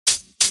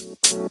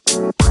Hi,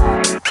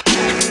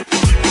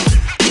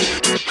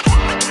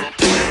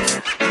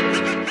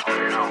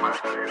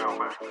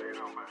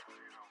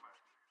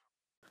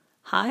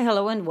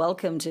 hello, and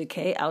welcome to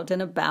K Out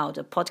and About,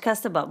 a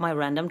podcast about my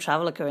random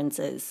travel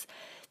occurrences.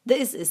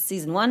 This is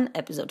Season 1,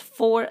 Episode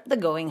 4, The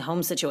Going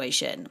Home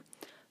Situation.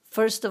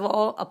 First of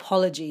all,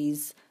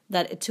 apologies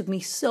that it took me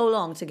so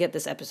long to get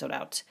this episode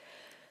out.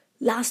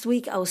 Last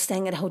week, I was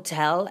staying at a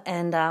hotel,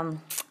 and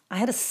I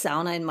had a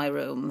sauna in my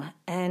room,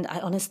 and I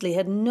honestly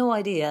had no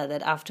idea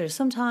that after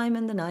some time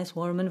in the nice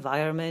warm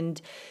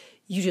environment,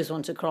 you just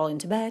want to crawl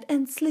into bed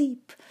and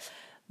sleep.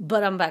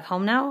 But I'm back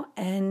home now,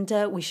 and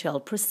we shall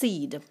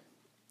proceed.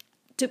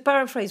 To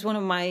paraphrase one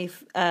of my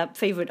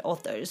favorite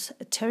authors,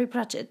 Terry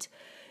Pratchett,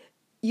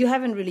 you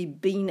haven't really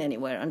been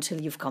anywhere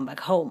until you've come back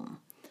home.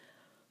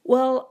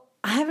 Well,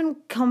 I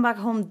haven't come back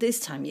home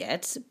this time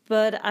yet,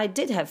 but I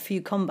did have a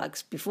few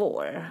comebacks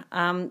before.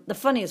 The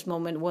funniest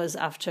moment was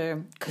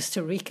after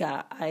Costa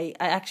Rica. I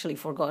actually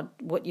forgot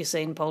what you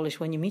say in Polish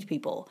when you meet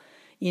people.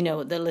 You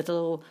know, the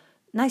little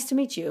nice to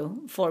meet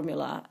you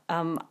formula.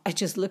 I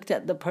just looked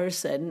at the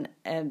person,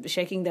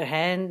 shaking their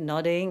hand,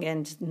 nodding,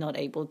 and not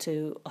able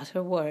to utter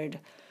a word.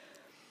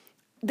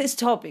 This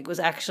topic was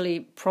actually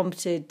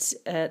prompted,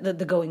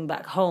 the going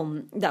back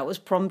home, that was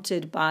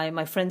prompted by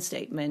my friend's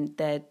statement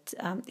that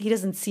he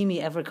doesn't see me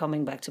ever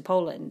coming back to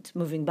Poland,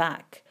 moving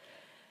back.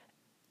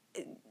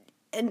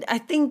 And I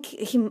think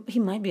he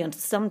might be onto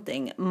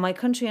something. My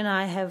country and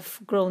I have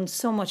grown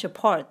so much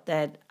apart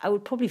that I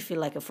would probably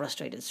feel like a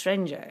frustrated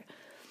stranger.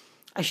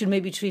 I should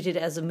maybe treat it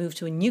as a move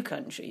to a new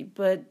country,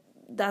 but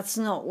that's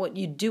not what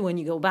you do when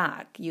you go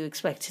back. You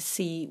expect to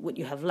see what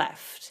you have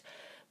left.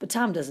 But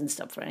time doesn't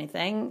stop for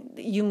anything.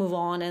 You move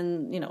on,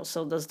 and,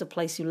 so does the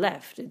place you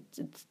left. It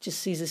just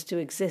ceases to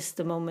exist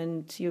the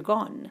moment you're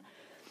gone.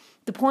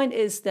 The point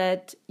is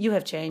that you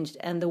have changed,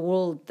 and the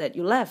world that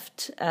you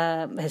left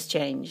has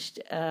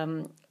changed.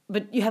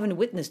 But you haven't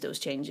witnessed those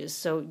changes,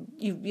 so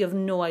you have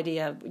no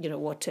idea,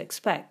 what to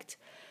expect.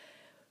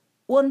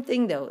 One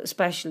thing, though,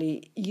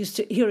 especially used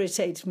to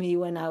irritate me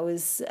when I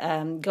was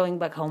going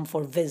back home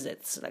for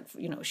visits, like,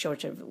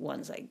 shorter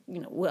ones, like,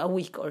 a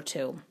week or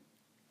two.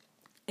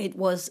 It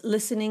was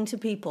listening to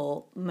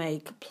people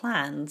make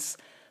plans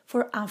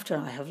for after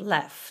I have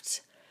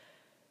left.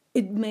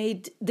 It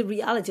made the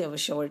reality of a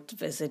short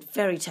visit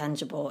very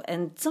tangible,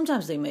 and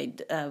sometimes they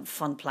made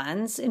fun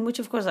plans, in which,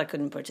 of course, I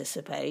couldn't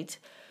participate.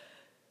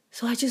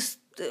 So I just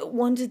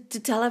wanted to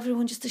tell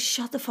everyone just to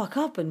shut the fuck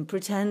up and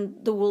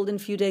pretend the world in a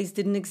few days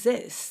didn't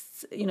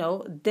exist.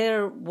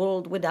 Their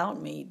world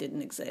without me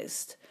didn't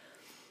exist.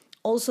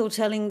 Also,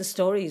 telling the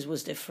stories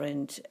was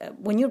different.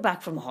 When you're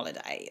back from a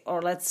holiday,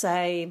 or let's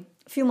say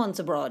a few months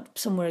abroad,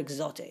 somewhere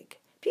exotic,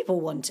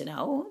 people want to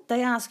know.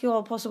 They ask you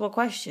all possible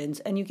questions,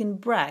 and you can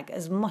brag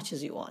as much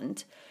as you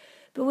want.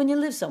 But when you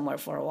live somewhere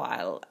for a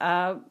while,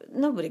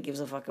 nobody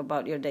gives a fuck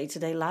about your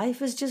day-to-day life.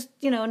 It's just,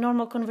 a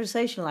normal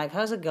conversation like,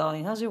 how's it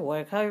going? How's your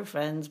work? How are your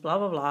friends? Blah,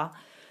 blah, blah.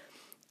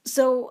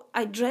 So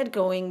I dread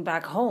going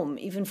back home,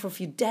 even for a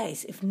few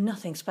days, if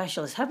nothing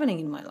special is happening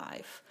in my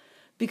life.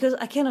 Because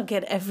I cannot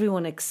get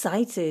everyone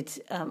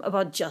excited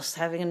about just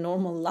having a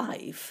normal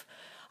life.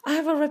 I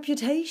have a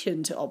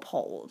reputation to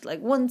uphold. Like,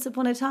 once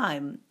upon a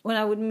time, when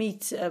I would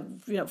meet,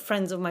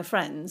 friends of my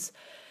friends,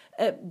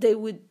 they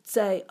would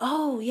say,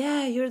 oh,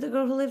 yeah, you're the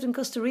girl who lived in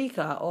Costa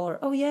Rica, or,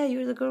 oh, yeah,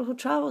 you're the girl who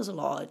travels a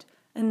lot.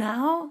 And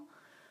now,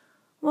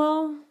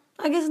 well,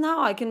 I guess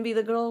now I can be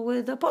the girl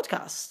with a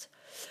podcast.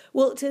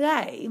 Well,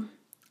 today,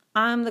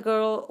 I'm the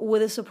girl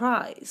with a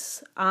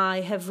surprise.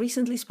 I have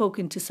recently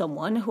spoken to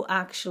someone who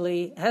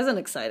actually has an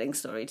exciting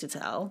story to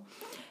tell.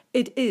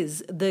 It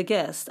is the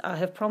guest I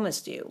have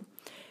promised you.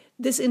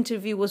 This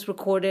interview was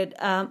recorded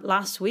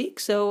last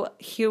week, so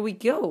here we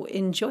go.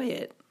 Enjoy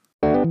it.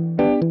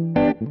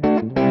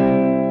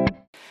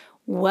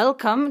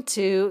 Welcome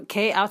to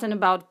K Out and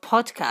About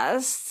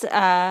podcast.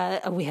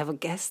 We have a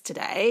guest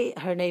today.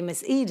 Her name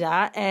is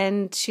Ida,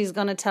 and she's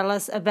going to tell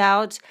us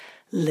about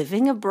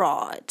living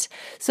abroad.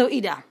 So,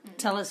 Ida,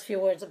 tell us a few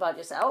words about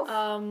yourself.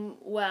 I'm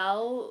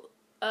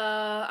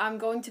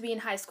going to be in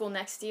high school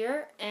next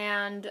year,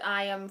 and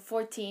I am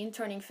 14,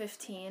 turning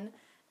 15,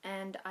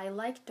 and I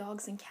like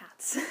dogs and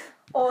cats.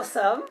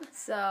 Awesome.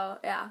 So,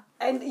 yeah.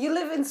 And you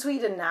live in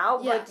Sweden now,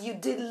 Yeah. but you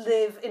did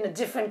live in a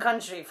different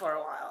country for a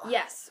while.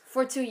 Yes,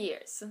 for 2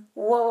 years.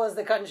 What was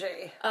the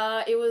country?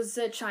 It was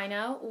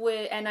China,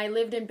 and I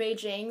lived in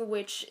Beijing,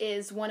 which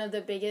is one of the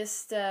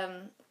biggest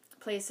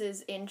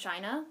places in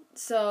China.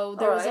 So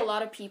there was a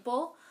lot of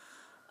people.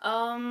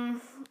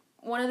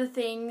 One of the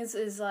things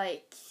is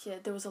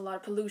there was a lot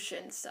of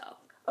pollution, so.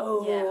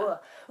 Oh, yeah.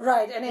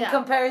 Right. And in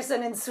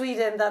comparison in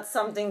Sweden, that's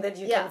something that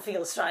you can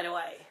feel straight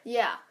away.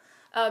 Yeah.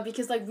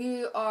 Because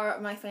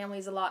my family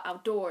is a lot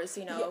outdoors,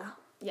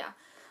 Yeah.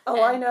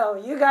 Oh, I know.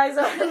 You guys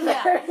are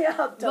very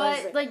outdoorsy.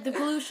 But like the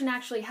pollution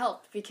actually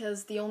helped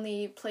because the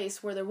only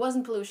place where there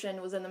wasn't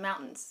pollution was in the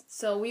mountains.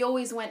 So we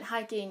always went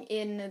hiking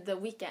in the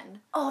weekend.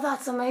 Oh,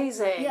 that's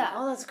amazing. Yeah.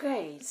 Oh, that's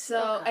great.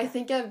 So I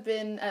think I've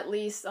been at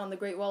least on the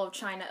Great Wall of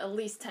China at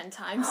least 10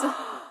 times.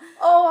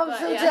 Oh, I'm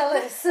so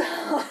jealous.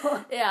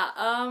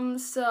 Yeah.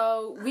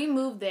 So we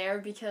moved there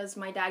because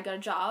my dad got a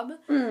job.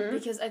 Mm-hmm.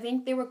 Because I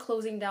think they were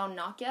closing down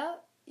Nokia.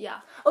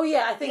 Yeah. Oh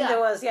yeah, I think there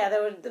was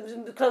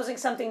closing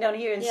something down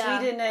here in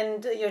Sweden,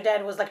 and your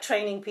dad was like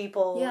training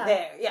people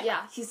there. Yeah.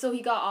 Yeah. So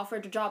he got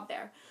offered a job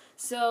there.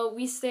 So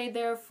we stayed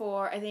there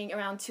for I think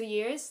around 2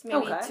 years,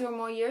 maybe 2 or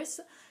more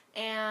years,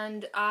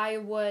 and I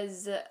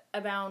was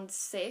around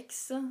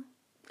 6.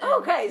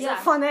 Okay, it's a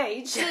fun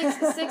age.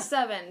 6,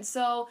 7.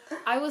 So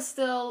I was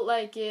still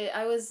like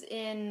I was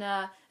in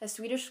a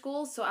Swedish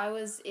school, so I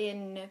was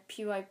in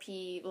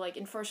PYP like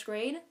in 1st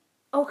grade.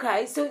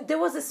 Okay, so there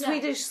was a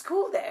Swedish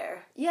school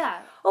there.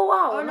 Yeah. Oh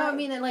wow. Oh no, I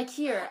mean like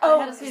here. Oh,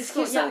 I had a Swedish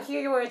school. So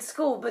here you were at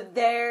school, but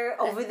there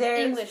over there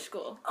English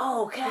school.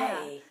 Oh, okay.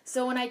 Yeah.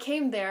 So when I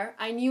came there,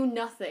 I knew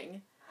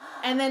nothing.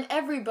 And then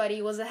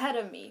everybody was ahead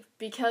of me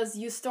because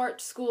you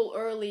start school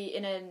early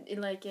in an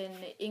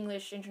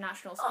English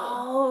international school.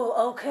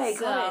 Oh, okay,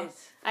 so got it.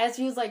 I had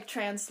to use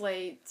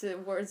translate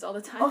words all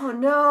the time. Oh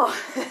no.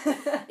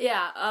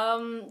 Yeah,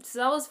 so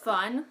that was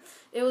fun.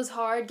 It was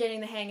hard getting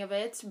the hang of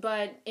it,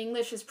 but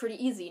English is pretty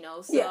easy,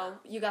 so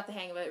you got the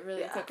hang of it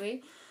really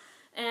quickly.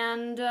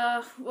 And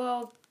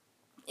well,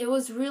 it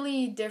was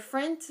really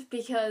different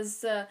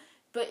because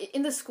but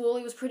in the school,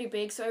 it was pretty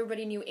big, so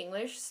everybody knew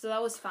English, so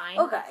that was fine.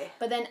 Okay.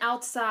 But then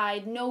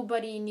outside,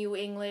 nobody knew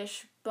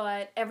English,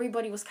 but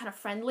everybody was kind of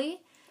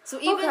friendly. So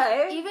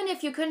even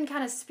if you couldn't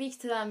kind of speak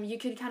to them, you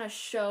could kind of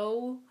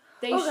show...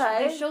 They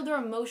show their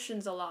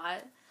emotions a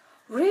lot.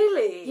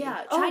 Really?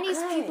 Yeah.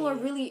 Chinese people are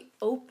really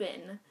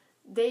open.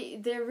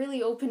 They're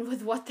really open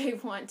with what they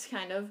want,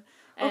 kind of.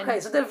 And okay,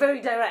 so they're very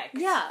direct.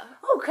 Yeah.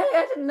 Okay,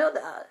 I didn't know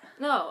that.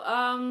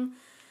 No,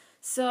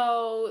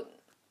 so...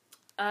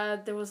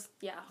 there was,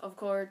 of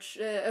course,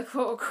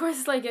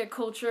 like a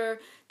culture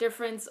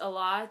difference a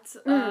lot.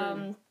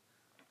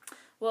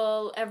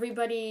 Well,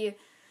 everybody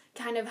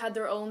kind of had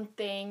their own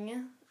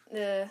thing,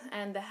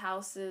 and the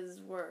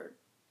houses were...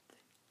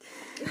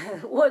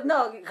 What?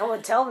 No, come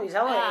on, tell me.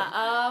 So,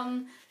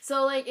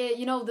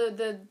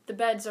 the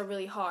beds are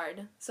really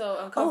hard, so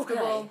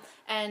uncomfortable,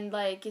 and,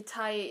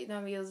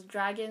 there's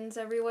dragons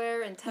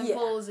everywhere, and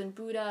temples, and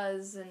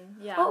Buddhas, and,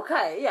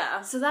 Okay,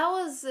 yeah. So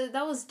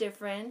that was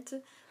different,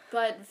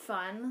 but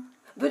fun.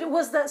 But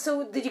was that,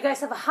 so did you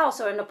guys have a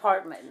house or an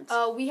apartment?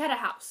 We had a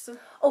house.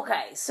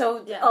 Okay,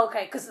 so,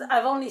 because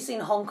I've only seen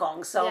Hong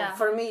Kong, so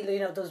for me,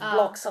 those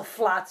blocks of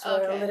flats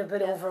were a little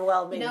bit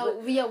overwhelming.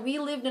 We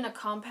lived in a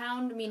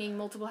compound, meaning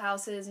multiple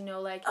houses,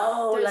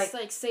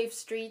 there's safe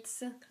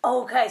streets.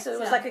 Okay, so it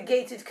was like a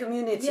gated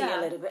community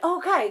a little bit.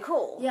 Okay,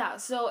 cool. Yeah,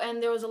 so,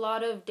 and there was a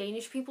lot of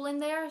Danish people in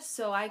there,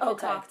 so I could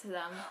talk to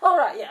them. All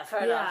right,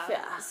 fair enough,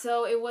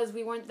 So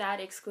we weren't that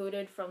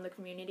excluded from the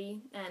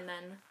community, and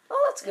then...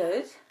 Oh, that's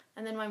good.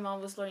 And then my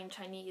mom was learning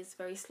Chinese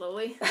very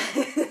slowly.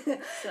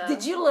 So.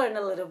 Did you learn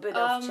a little bit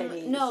of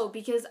Chinese? No,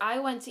 because I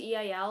went to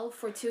EIL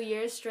for 2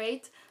 years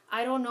straight.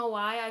 I don't know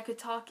why. I could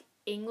talk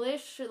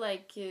English,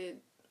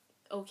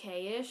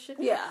 okay-ish.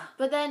 Yeah.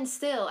 But then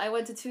still, I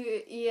went to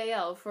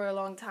EIL for a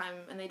long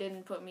time, and they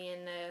didn't put me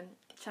in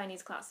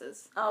Chinese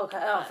classes. Okay,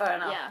 fair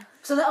enough. Yeah.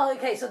 So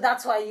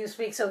that's why you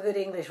speak so good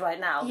English right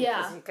now.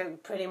 Because you can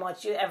pretty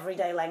much use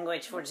everyday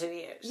language for 2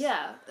 years.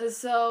 Yeah.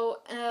 So,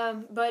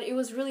 but it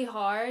was really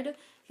hard.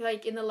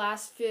 In the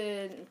last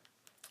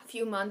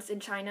few months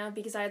in China,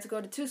 because I had to go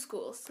to 2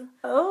 schools.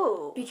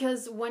 Oh.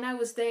 Because when I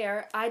was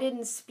there, I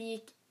didn't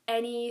speak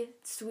any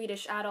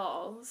Swedish at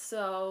all.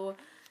 So,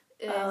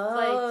 you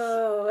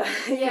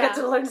had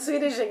to learn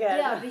Swedish again.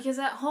 Yeah, because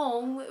at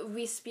home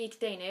we speak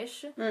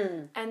Danish,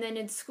 and then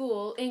in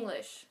school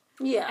English.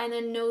 Yeah. And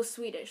then no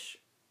Swedish.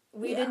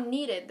 We didn't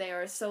need it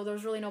there, so there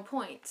was really no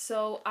point.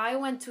 So I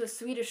went to a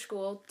Swedish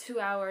school 2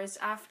 hours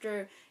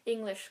after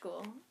English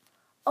school.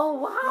 Oh,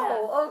 wow.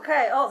 Yeah.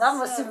 Okay. Oh, that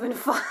must have been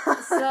fun.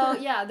 So,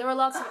 there were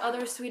lots of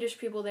other Swedish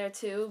people there,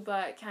 too.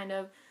 But kind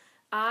of,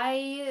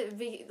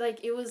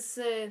 it was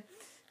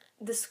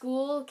the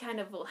school, kind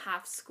of,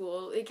 half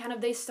school. It kind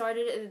of, they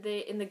started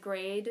in the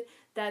grade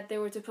that they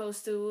were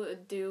supposed to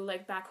do,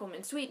 back home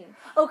in Sweden.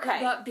 Okay.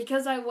 But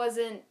because I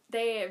wasn't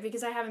there,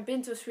 because I haven't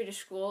been to a Swedish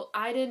school,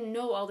 I didn't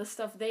know all the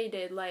stuff they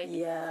did.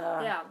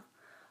 Yeah.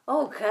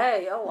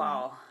 Okay. Oh,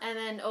 wow. And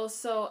then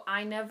also,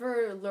 I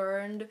never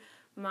learned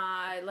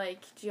my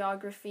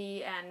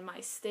geography and my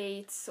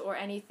states or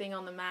anything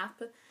on the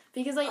map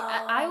because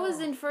I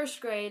was in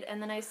 1st grade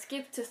and then I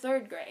skipped to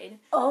 3rd grade.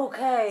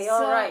 Okay,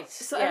 all right.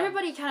 So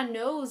everybody kind of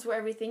knows where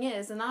everything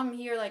is, and I'm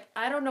here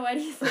I don't know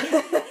anything.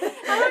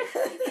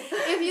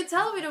 If you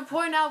tell me to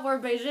point out where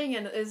Beijing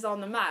is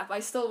on the map, I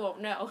still won't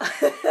know.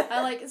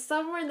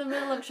 Somewhere in the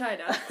middle of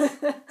China.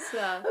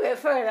 So okay,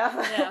 fair enough.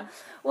 Yeah.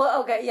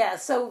 Well, okay, yeah.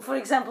 So for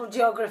example,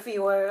 geography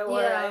where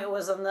it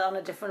was on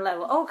a different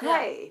level.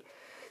 Okay. Yeah.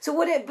 So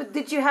but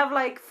did you have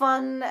like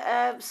fun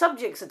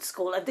subjects at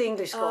school, at the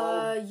English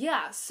school?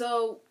 Yeah.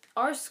 So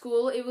our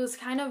school, it was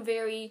kind of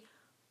very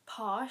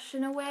posh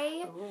in a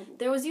way. Ooh.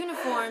 There was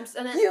uniforms,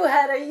 and then You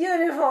had a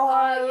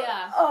uniform.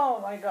 Yeah. Oh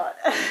my god.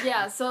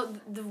 Yeah. So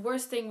the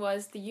worst thing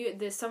was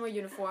the summer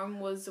uniform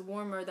was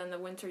warmer than the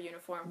winter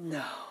uniform.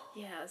 No.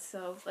 Yeah.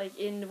 So like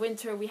in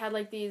winter we had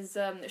like these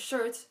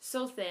shirts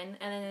so thin,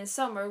 and then in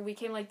summer we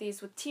came like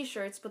these with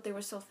t-shirts, but they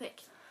were so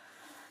thick.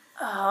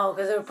 Oh,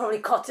 because they were probably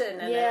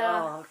cotton. And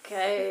Yeah.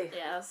 Okay.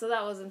 Yeah. So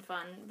that wasn't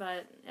fun,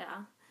 but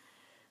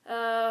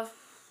yeah.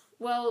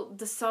 Well,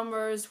 the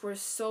summers were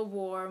so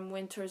warm,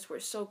 winters were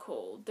so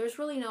cold. There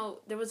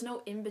was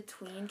no in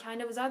between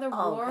kind of. It was either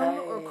warm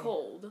or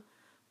cold,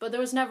 but there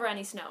was never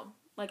any snow,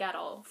 like at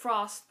all.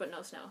 Frost, but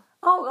no snow.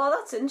 Oh, well,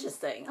 that's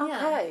interesting.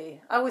 Okay.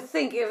 Yeah. I would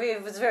think if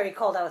it was very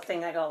cold, I would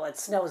think like, oh, it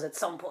snows at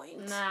some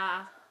point.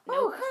 Nah.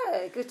 Nope.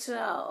 Okay, good to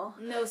know.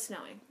 No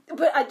snowing.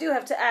 But I do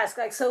have to ask,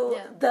 like, so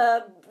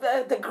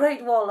the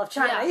Great Wall of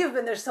China, you've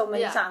been there so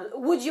many times.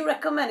 Would you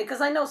recommend it? Because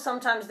I know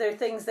sometimes there are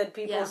things that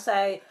people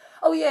say,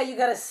 oh yeah, you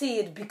gotta see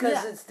it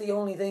because it's the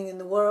only thing in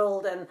the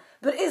world.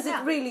 But is it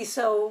really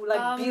so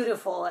like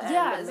beautiful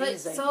and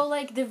amazing? So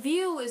like the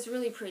view is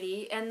really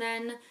pretty, and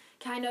then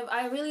kind of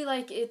I really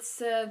like it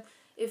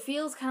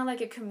feels kind of like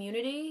a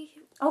community.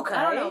 Okay.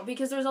 I don't know,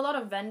 because there's a lot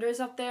of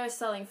vendors up there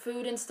selling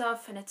food and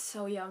stuff, and it's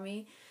so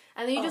yummy.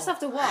 And then you just have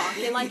to walk,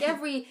 and like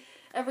every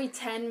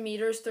 10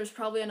 meters, there's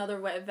probably another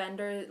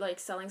vendor like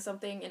selling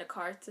something in a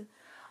cart.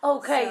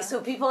 Okay,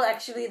 so people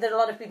actually, there are a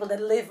lot of people that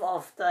live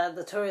off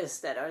the tourists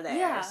that are there.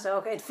 Yeah. So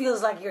okay, it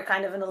feels like you're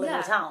kind of in a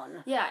little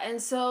town. Yeah,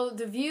 and so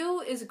the view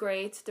is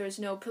great. There's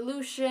no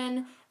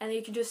pollution, and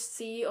you can just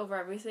see over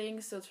everything,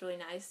 so it's really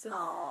nice.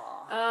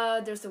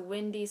 There's the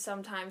windy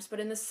sometimes, but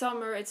in the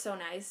summer it's so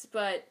nice.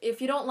 But if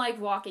you don't like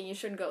walking, you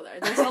shouldn't go there.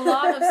 There's a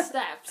lot of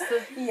steps.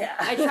 Yeah.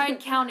 I tried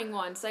counting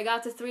once. I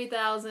got to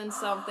 3,000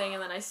 something,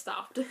 and then I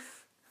stopped.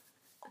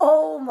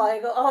 Oh my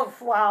god! Oh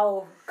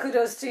wow!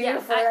 Kudos to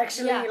you for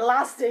actually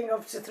lasting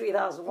up to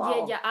 3,000.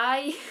 Wow. Yeah.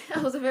 I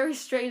was a very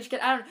strange kid.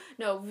 I don't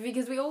know,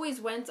 because we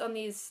always went on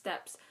these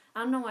steps.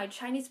 I don't know why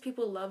Chinese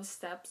people love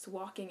steps,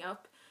 walking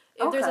up.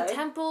 If there's a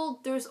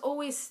temple, there's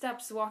always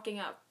steps walking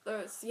up.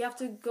 You have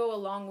to go a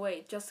long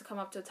way just to come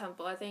up to a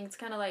temple. I think it's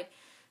kind of like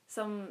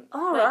some.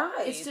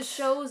 Right. It just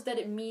shows that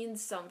it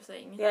means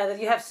something. Yeah, that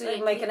you have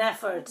to make an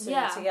effort to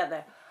get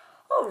together.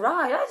 Oh,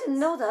 right. I didn't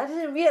know that. I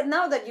didn't. Yeah,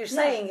 now that you're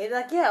saying it,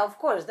 like, of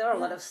course, there are a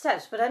lot of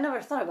steps, but I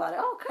never thought about it.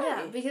 Okay.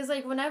 Yeah, because,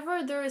 like,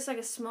 whenever there is, like,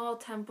 a small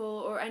temple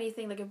or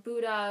anything, like a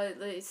Buddha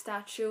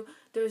statue,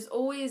 there's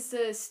always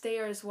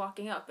stairs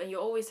walking up, and you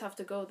always have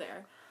to go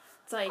there.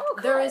 It's like,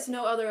 there is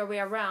no other way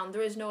around.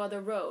 There is no other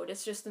road.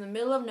 It's just in the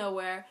middle of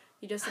nowhere.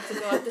 You just have to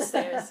go up the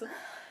stairs.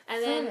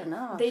 And then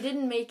they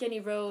didn't make any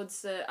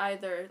roads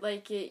either.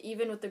 Like,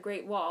 even with the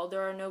Great Wall,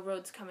 there are no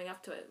roads coming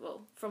up to it.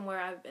 Well, from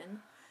where I've been.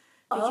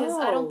 Because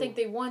I don't think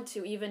they want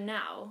to, even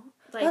now.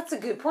 Like, that's a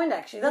good point,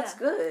 actually. That's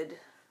good.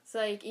 It's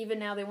like, even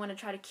now they want to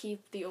try to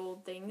keep the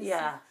old things.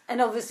 Yeah.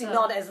 And obviously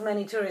not as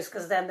many tourists,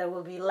 because then there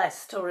will be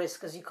less tourists,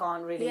 because you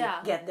can't really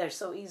get there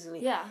so easily.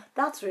 Yeah.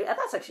 That's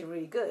actually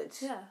really good.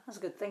 Yeah. That's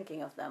good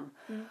thinking of them.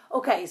 Mm.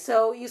 Okay,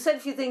 so you said a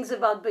few things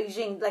about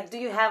Beijing. Like, do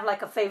you have,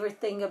 like, a favorite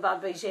thing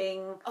about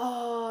Beijing?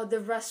 Oh, the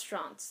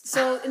restaurants.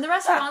 So, in the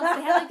restaurants,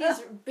 they have, like,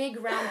 these big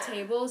round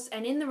tables,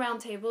 and in the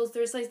round tables,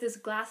 there's, like, this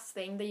glass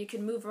thing that you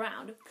can move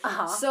around.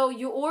 So,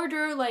 you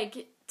order,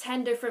 like,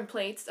 10 different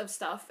plates of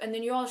stuff, and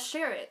then you all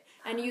share it.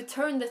 And you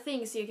turn the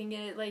thing so you can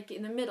get it, like,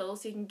 in the middle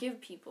so you can give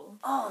people.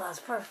 Oh, that's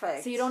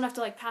perfect. So you don't have to,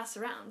 like, pass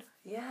around.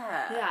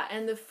 Yeah. Yeah,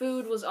 and the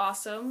food was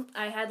awesome.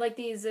 I had, like,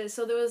 these...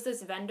 so there was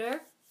this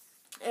vendor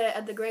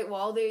at the Great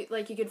Wall. They,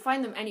 like, you could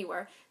find them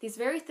anywhere. These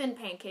very thin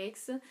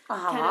pancakes.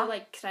 Kind of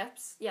like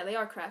crepes. Yeah, they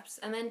are crepes.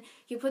 And then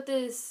you put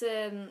this,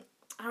 I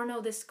don't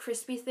know, this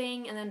crispy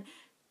thing, and then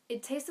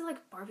it tasted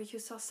like barbecue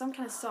sauce, some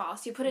kind of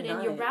sauce. You put it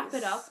in, you wrap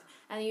it up,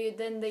 and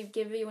then they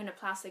give you in a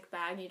plastic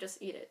bag, and you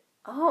just eat it.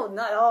 Oh,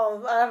 no.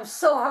 Oh, I'm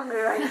so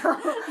hungry right now.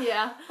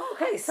 Yeah.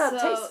 Okay, so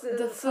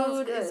the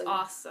food is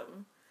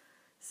awesome.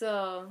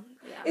 So,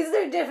 yeah. Is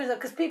there a difference?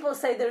 Because people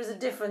say there's a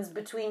difference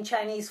between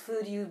Chinese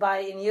food you buy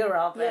in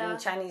Europe and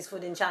Chinese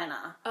food in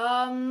China.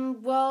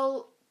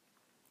 Well,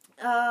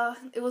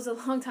 it was a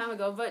long time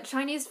ago, but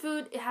Chinese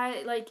food, it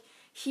had, like,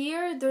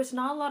 here, there's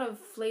not a lot of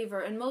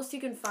flavor, and most you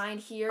can find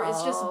here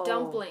is just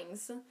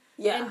dumplings.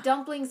 Yeah. And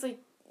dumplings, like,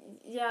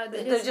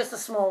 they're just a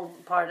small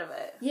part of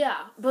it. Yeah,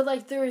 but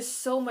like there is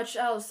so much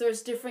else.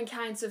 There's different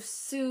kinds of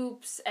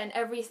soups and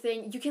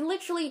everything.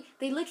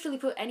 They literally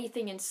put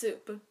anything in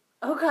soup.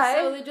 Okay.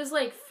 So they just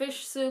like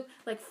fish soup,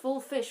 like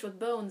full fish with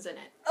bones in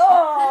it.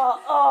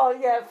 Oh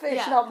yeah,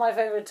 fish, not my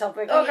favorite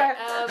topic.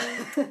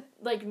 Okay.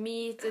 Like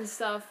meat and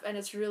stuff, and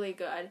it's really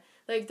good.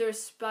 Like, there's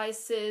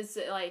spices,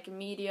 like,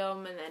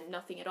 medium, and then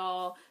nothing at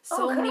all.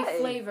 So many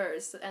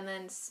flavors, and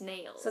then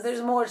snails. So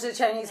there's more to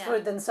Chinese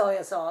food than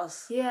soya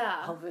sauce.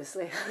 Yeah.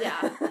 Obviously.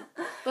 Yeah.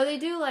 But they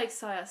do like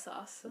soya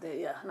sauce.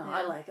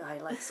 I like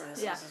soya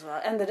sauce as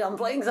well. And the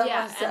dumplings, I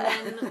must say.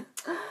 And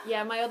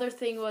then, my other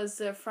thing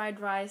was fried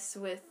rice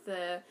with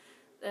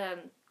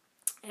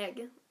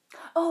egg.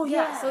 Oh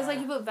yeah. So it's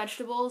like you put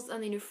vegetables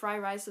and then you fry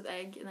rice with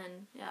egg and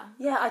then yeah.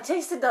 Yeah, I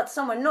tasted that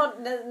somewhere.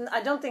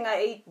 I don't think I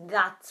ate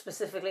that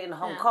specifically in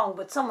Hong Kong,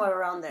 but somewhere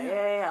around there.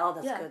 Yeah. Oh,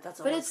 that's good. That's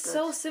but it's good.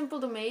 so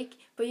simple to make,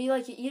 but you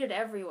eat it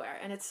everywhere,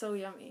 and it's so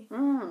yummy.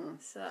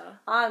 So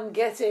I'm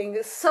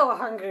getting so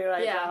hungry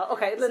right now.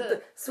 Okay,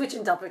 let's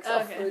switching topics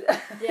of food.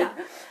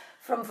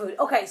 From food.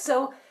 Okay,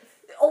 so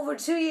over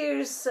 2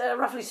 years,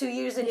 roughly 2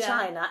 years in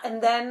China,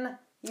 and then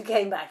you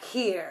came back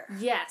here.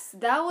 Yes,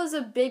 that was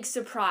a big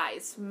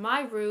surprise.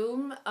 My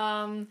room,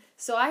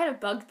 so I had a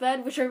bunk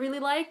bed, which I really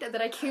liked, and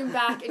then I came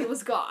back and it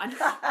was gone.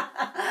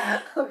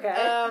 Okay.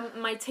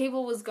 My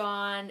table was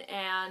gone,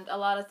 and a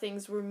lot of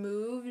things were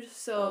moved,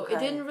 so it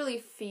didn't really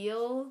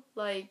feel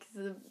like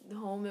the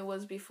home it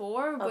was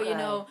before, but you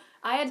know,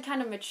 I had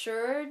kind of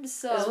matured,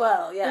 so as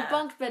well, the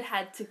bunk bed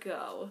had to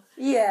go.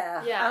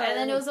 Yeah. Yeah, and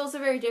then it was also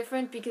very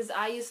different because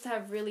I used to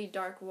have really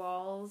dark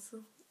walls.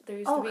 There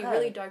used to be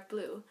really dark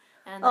blue.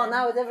 And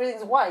now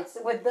everything's white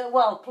with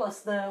plus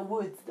the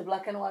woods, the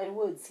black and white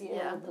woods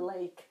here with the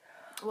lake.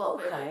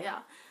 Well, yeah.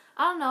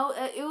 I don't know.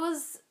 It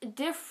was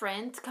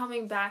different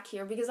coming back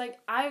here because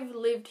I've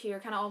lived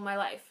here kind of all my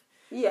life.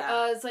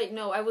 Yeah. It's like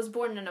I was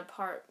born in an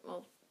apartment.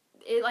 Well,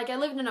 I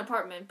lived in an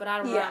apartment, but I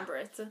don't remember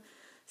it.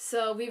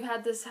 So we've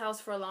had this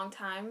house for a long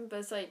time, but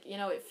it's like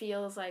it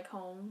feels like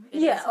home.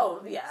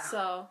 Home.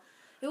 So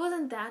it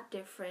wasn't that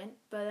different,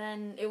 but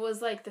then it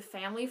was like the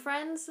family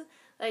friends.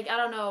 Like, I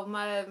don't know,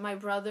 my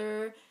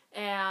brother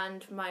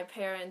and my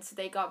parents,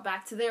 they got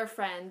back to their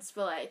friends,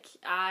 but,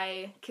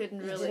 I couldn't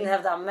really... You didn't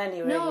have that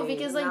many, really. No,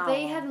 because,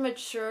 they had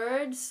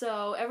matured,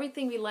 so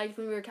everything we liked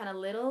when we were kind of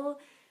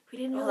little, we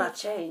didn't really... that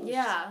changed.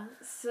 Yeah,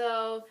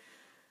 so,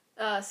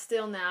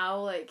 still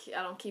now, I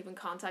don't keep in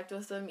contact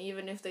with them,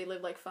 even if they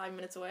live, 5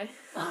 minutes away.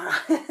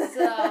 Alright.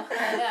 So,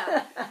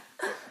 yeah.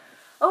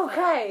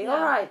 Okay,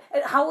 alright.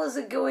 And how was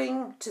it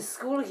going to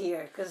school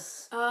here?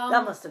 Because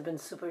that must have been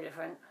super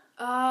different.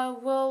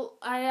 Well,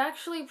 I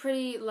actually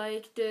pretty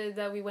liked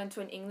that we went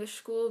to an English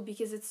school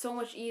because it's so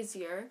much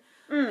easier.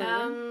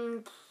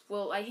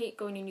 Well, I hate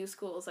going to new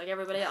schools like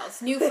everybody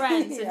else. New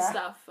friends and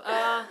stuff.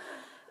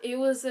 It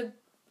was a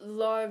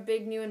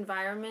big new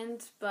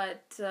environment,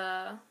 but,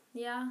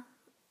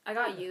 I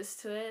got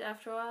used to it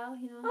after a while,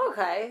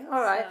 Okay,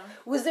 alright.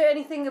 So. Was there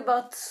anything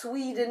about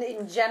Sweden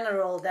in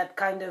general that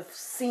kind of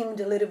seemed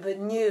a little bit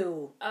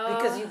new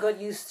because you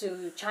got used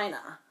to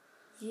China?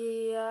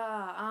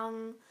 Yeah,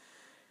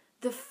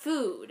 the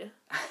food.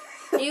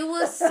 It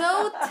was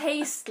so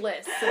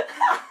tasteless.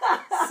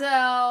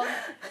 So,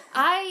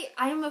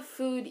 I'm a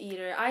food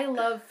eater. I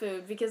love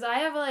food because I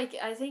have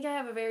I think I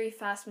have a very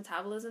fast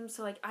metabolism.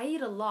 So I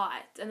eat a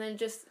lot and then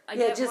I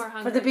get more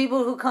hungry. For the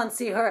people who can't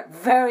see her,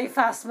 very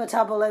fast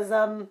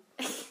metabolism.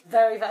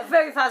 Very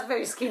fast,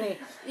 very skinny.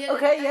 Yeah,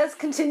 okay, yes,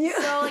 continue.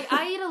 So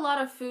I eat a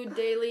lot of food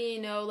daily,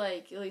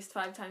 at least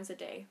 5 times a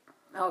day.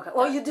 Okay.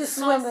 Well, you do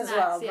swim snacks, as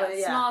well. Yeah, but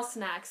yeah, small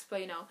snacks,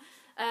 but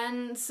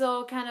And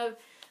so kind of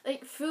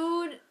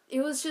food,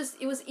 it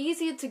was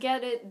easy to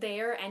get it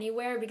there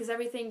anywhere because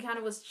everything kind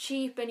of was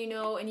cheap and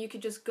and you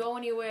could just go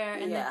anywhere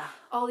and then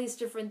all these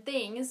different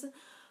things.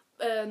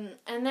 And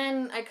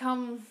then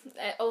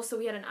also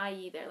we had an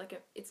IE there,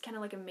 it's kind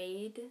of like a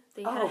maid.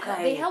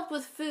 They helped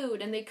with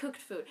food and they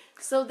cooked food.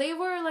 So they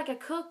were like a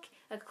cook,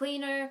 a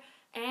cleaner,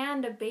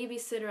 and a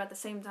babysitter at the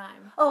same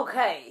time.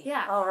 Okay.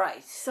 Yeah. All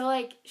right.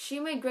 So she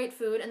made great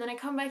food and then I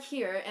come back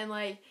here and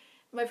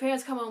my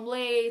parents come home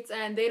late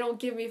and they don't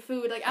give me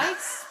food. I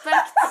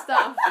expect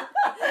stuff.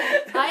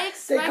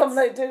 They come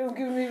late, they don't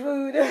give me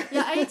food.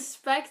 Yeah, I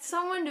expect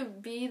someone to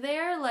be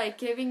there,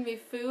 giving me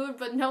food,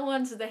 but no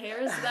one's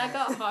there, so that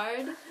got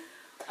hard.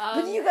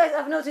 But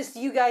I've noticed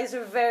you guys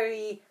are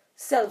very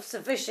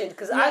self-sufficient,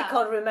 because I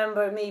can't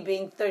remember me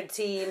being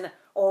 13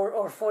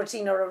 or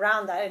 14 or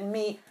around that, and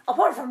me,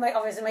 apart from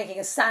obviously making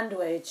a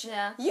sandwich,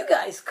 you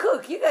guys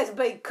cook, you guys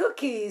bake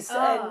cookies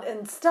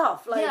and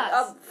stuff.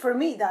 For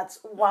me, that's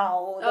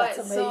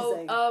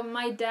amazing. So,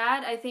 my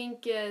dad, I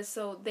think,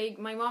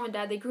 my mom and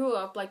dad, they grew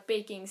up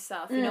grew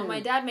stuff.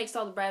 My dad makes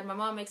all the bread, my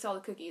mom makes all the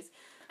cookies.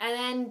 And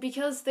then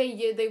because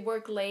they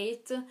work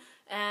late,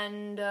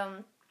 and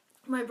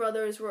my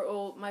brothers were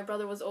old. My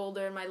brother was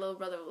older, and my little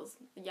brother was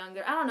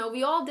younger. I don't know.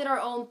 We all did our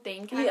own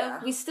thing, kind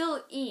of. We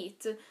still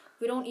eat.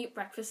 We don't eat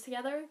breakfast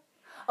together.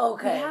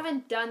 Okay. We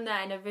haven't done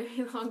that in a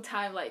very long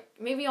time.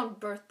 Maybe on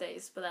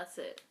birthdays, but that's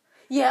it.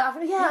 Yeah,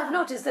 I've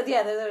noticed that.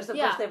 Yeah, there's a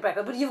birthday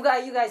breakfast, but you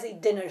guys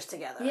eat dinners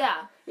together.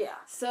 Yeah. Yeah.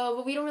 So,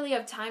 but we don't really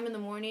have time in the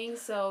morning,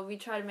 so we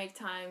try to make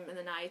time in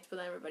the night, but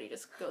then everybody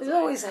just goes. It's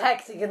always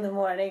hectic in the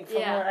morning,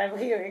 from what I'm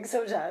hearing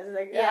sometimes.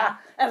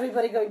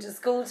 Everybody going to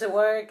school, to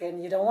work,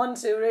 and you don't want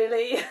to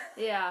really.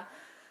 Yeah.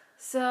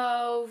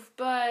 So,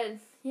 but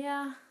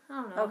yeah. I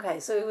don't know. Okay,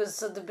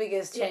 so the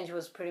biggest change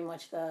was pretty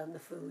much the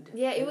food.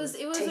 Yeah, it was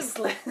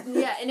tasteless.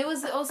 And it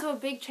was also a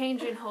big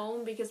change in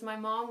home because my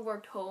mom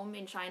worked home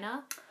in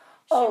China.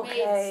 She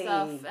made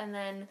stuff, and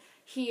then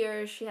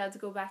here she had to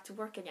go back to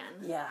work again.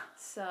 Yeah.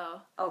 So.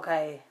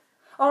 Okay.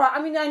 All right.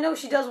 I mean, I know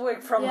she does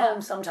work from Yeah.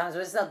 home sometimes,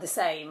 but it's not the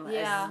same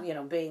Yeah.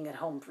 as, being at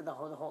home for the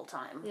whole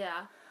time.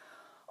 Yeah.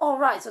 All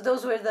right. So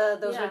those were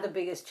the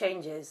biggest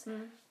changes.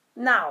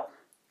 Now,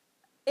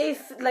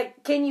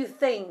 can you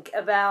think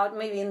about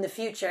maybe in the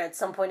future at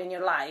some point in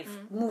your life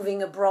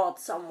moving abroad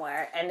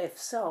somewhere, and if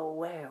so,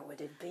 where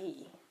would it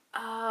be?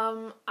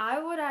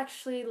 I would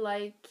actually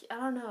I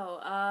don't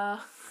know,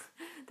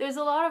 there's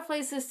a lot of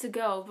places to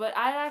go, but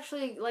I'd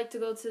actually like to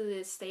go to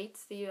the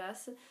States, the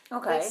US.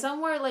 Okay. Like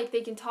somewhere like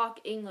they can talk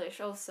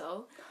English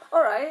also.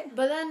 All right.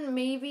 But then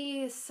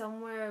maybe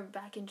somewhere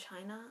back in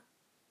China.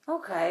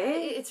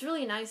 Okay. It's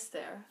really nice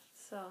there,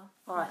 so.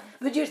 All right.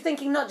 But you're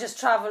thinking not just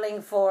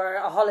traveling for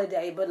a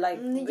holiday, but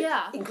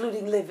yeah.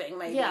 including living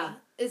maybe. Yeah.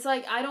 It's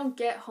like I don't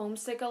get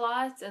homesick a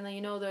lot, and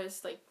then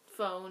there's like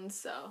phones,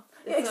 so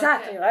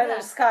exactly, okay. right? Yeah.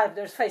 There's Skype,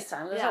 there's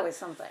FaceTime, there's Yeah. always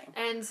something.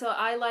 And so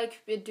I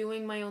like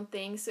doing my own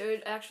thing, so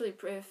it actually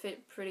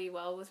fit pretty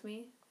well with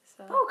me.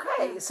 So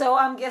Okay, so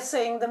I'm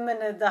guessing the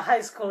minute the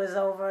high school is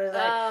over,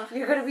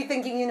 you're going to be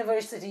thinking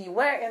university.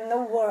 Where in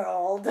the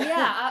world?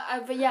 Yeah,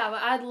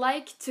 but I'd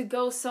like to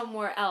go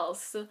somewhere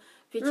else.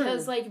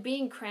 Because,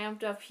 being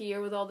cramped up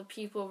here with all the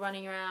people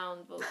running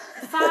around,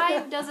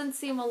 5 doesn't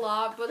seem a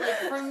lot, but,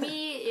 for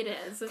me, it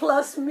is.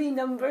 Plus me,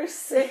 number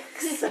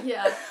 6.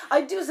 Yeah.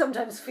 I do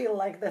sometimes feel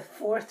like the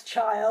 4th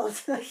child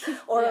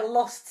or a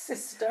lost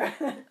sister.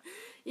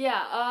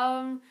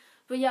 Yeah,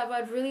 but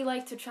I'd really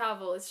like to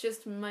travel. It's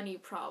just money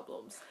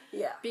problems.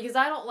 Yeah. Because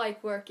I don't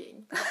like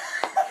working.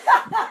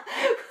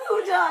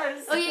 Who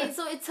does? Oh yeah,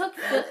 so it took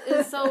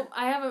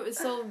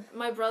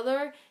my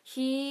brother,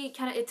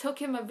 it took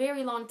him a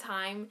very long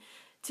time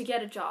to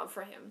get a job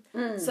for him.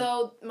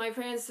 So my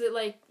parents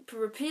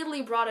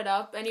repeatedly brought it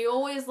up, and he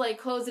always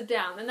closed it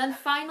down. And then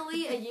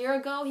finally a year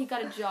ago he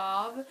got a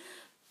job,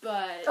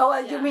 but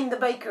you mean the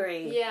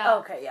bakery? Yeah.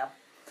 Okay, yeah.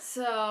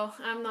 So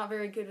I'm not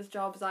very good with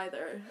jobs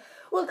either.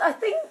 Well, I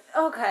think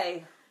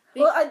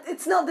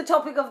it's not the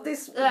topic of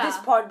this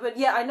part, but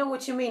yeah, I know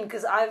what you mean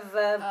because I've.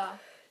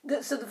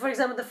 For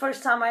example, the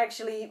first time I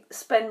actually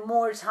spent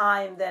more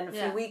time than a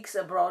few weeks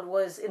abroad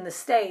was in the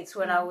States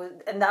when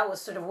and that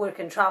was sort of work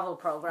and travel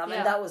program,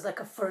 and that was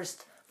like a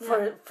first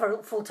for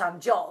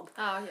full-time job.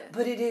 Oh yeah.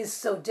 But it is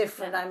so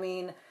different. I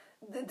mean,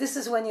 this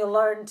is when you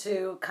learn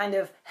to kind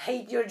of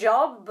hate your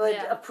job, but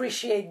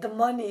appreciate the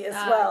money as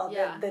well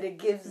that it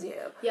gives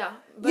you. Yeah.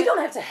 You don't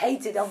have to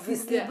hate it,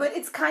 obviously, but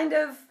it's kind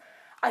of,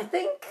 I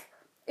think,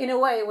 in a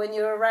way, when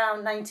you're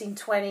around 19,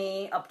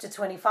 20, up to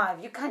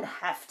 25, you kind of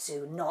have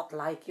to not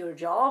like your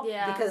job.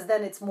 Yeah. Because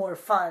then it's more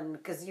fun,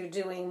 because you're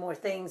doing more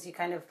things,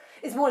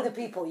 it's more the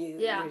people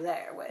you're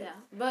there with. Yeah,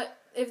 but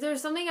if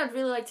there's something I'd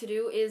really like to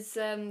do is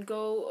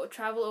go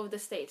travel over the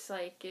States,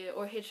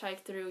 or hitchhike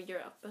through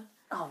Europe.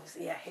 Oh,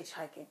 yeah,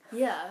 hitchhiking.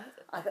 Yeah.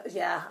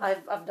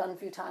 I've done a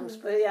few times,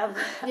 but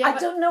I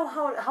don't know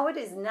how it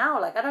is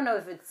now. I don't know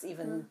if it's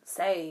even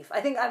safe.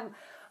 I think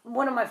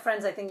one of my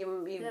friends, I think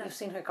you've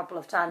seen her a couple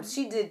of times.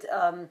 She did.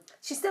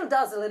 She still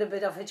does a little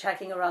bit of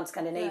hitchhiking around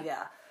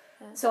Scandinavia.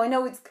 Yeah. So I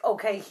know it's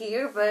okay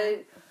here,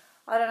 but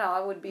I don't know. I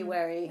would be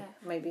wary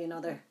maybe in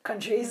other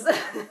countries.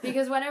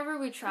 Because whenever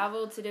we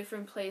travel to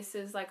different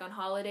places, on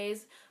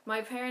holidays,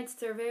 my parents,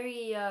 they're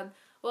very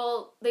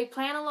they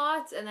plan a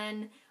lot and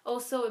then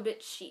also a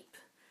bit cheap.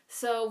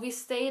 So we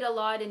stayed a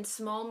lot in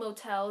small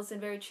motels and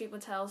very cheap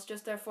motels,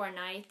 just there for a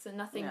night and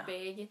nothing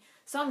big.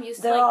 So I'm used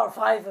to there are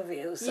 5 of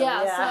you, so we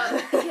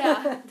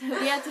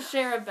had to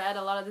share a bed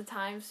a lot of the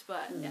times,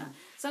 but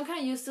so I'm kind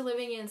of used to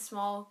living in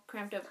small,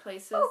 cramped up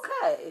places.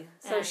 Okay,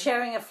 so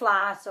sharing a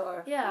flat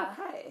or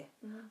okay,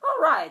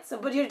 all right. So,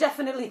 but you're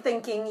definitely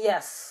thinking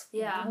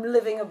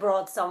living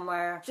abroad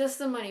somewhere. Just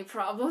the money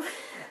problem.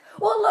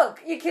 Well,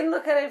 look, you can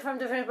look at it from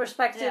different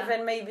perspective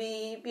and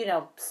maybe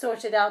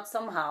sort it out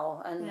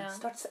somehow and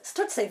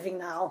start saving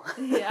now.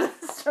 Yeah,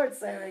 start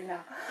saving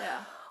now.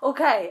 Yeah.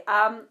 Okay,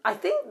 I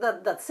think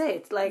that's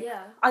it.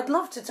 I'd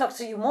love to talk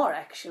to you more,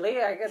 actually.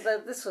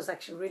 This was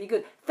actually really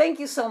good. Thank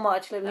you so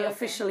much. Let me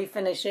officially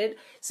finish it.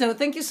 So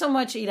thank you so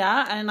much,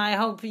 Ida, and I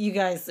hope you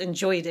guys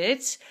enjoyed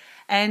it.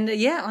 And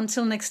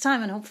until next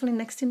time, and hopefully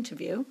next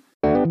interview.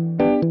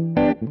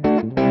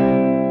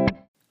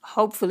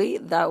 Hopefully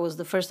that was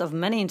the first of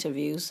many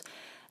interviews,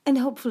 and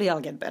hopefully I'll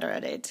get better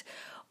at it.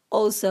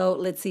 Also,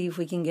 let's see if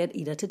we can get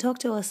Ida to talk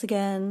to us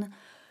again.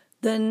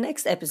 The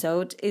next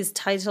episode is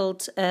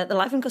titled The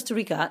Life in Costa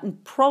Rica,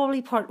 and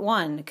probably part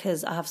 1,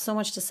 because I have so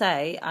much to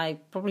say, I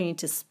probably need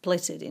to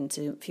split it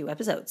into a few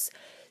episodes.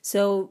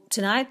 So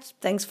tonight,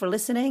 thanks for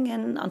listening,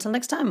 and until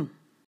next time.